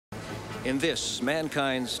In this,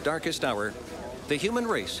 mankind's darkest hour, the human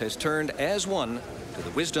race has turned as one to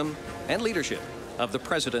the wisdom and leadership of the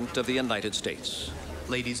President of the United States.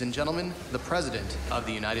 Ladies and gentlemen, the President of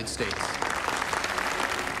the United States.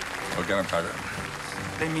 Oh, get him, Tiger.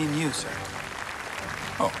 They mean you, sir.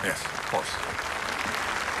 Oh, yes, of course.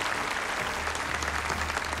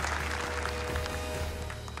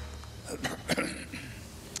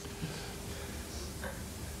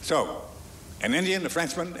 So, an Indian, a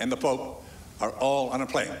Frenchman, and the Pope are all on a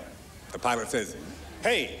plane. The pilot says,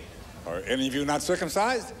 "Hey, are any of you not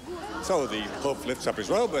circumcised?" So the Pope lifts up his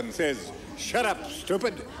robe and says, "Shut up,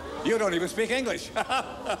 stupid. You don't even speak English."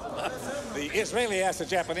 The Israeli asks the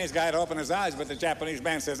Japanese guy to open his eyes, but the Japanese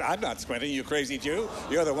man says, "I'm not squinting, you crazy Jew.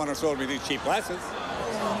 You're the one who sold me these cheap glasses."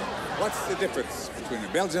 What's the difference between a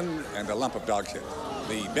Belgian and a lump of dog shit?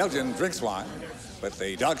 The Belgian drinks wine, but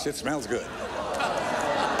the dog shit smells good.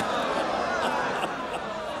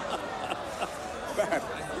 But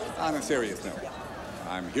on a serious note,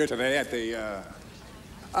 I'm here today at the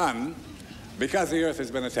because the Earth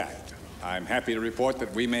has been attacked. I'm happy to report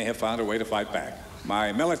that we may have found a way to fight back.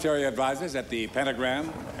 My military advisors at the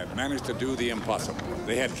Pentagram had managed to do the impossible.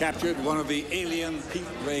 They had captured one of the alien heat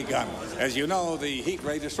ray guns. As you know, the heat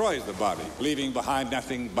ray destroys the body, leaving behind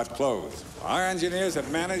nothing but clothes. Our engineers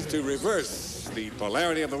have managed to reverse the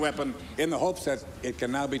polarity of the weapon in the hopes that it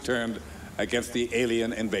can now be turned against the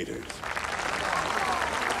alien invaders.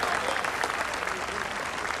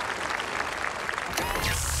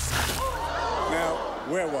 Now,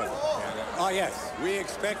 where was it? Oh, yes. We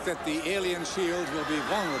expect that the alien shields will be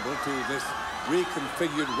vulnerable to this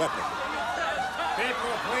reconfigured weapon.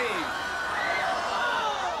 People, please.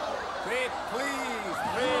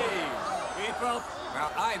 Please. People. Now,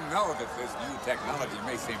 I know that this new technology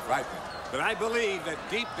may seem frightening, but I believe that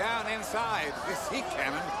deep down inside, this heat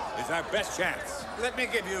cannon is our best chance. Let me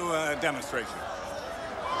give you a demonstration.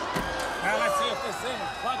 Now, let's see if this thing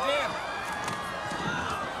is plugged in.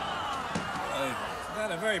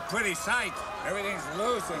 Not a very pretty sight. Everything's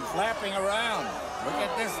loose and flapping around. Look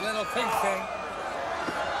at this little pink thing.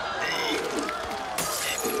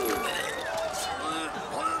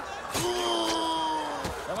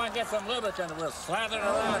 Come on, get some lubricant and we'll slather it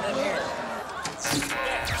around in here.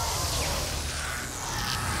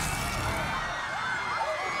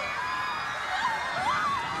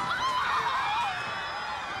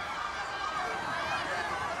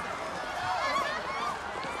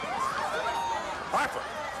 Harper!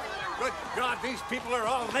 Good God, these people are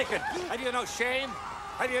all naked. Have you no shame?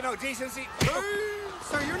 Have you no decency?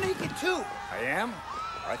 Sir, you're naked too. I am?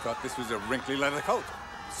 I thought this was a wrinkly leather coat.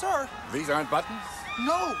 Sir. These aren't buttons?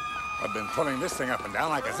 No. I've been pulling this thing up and down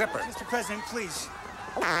like a zipper. Mr. President, please.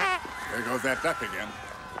 There goes that duck again.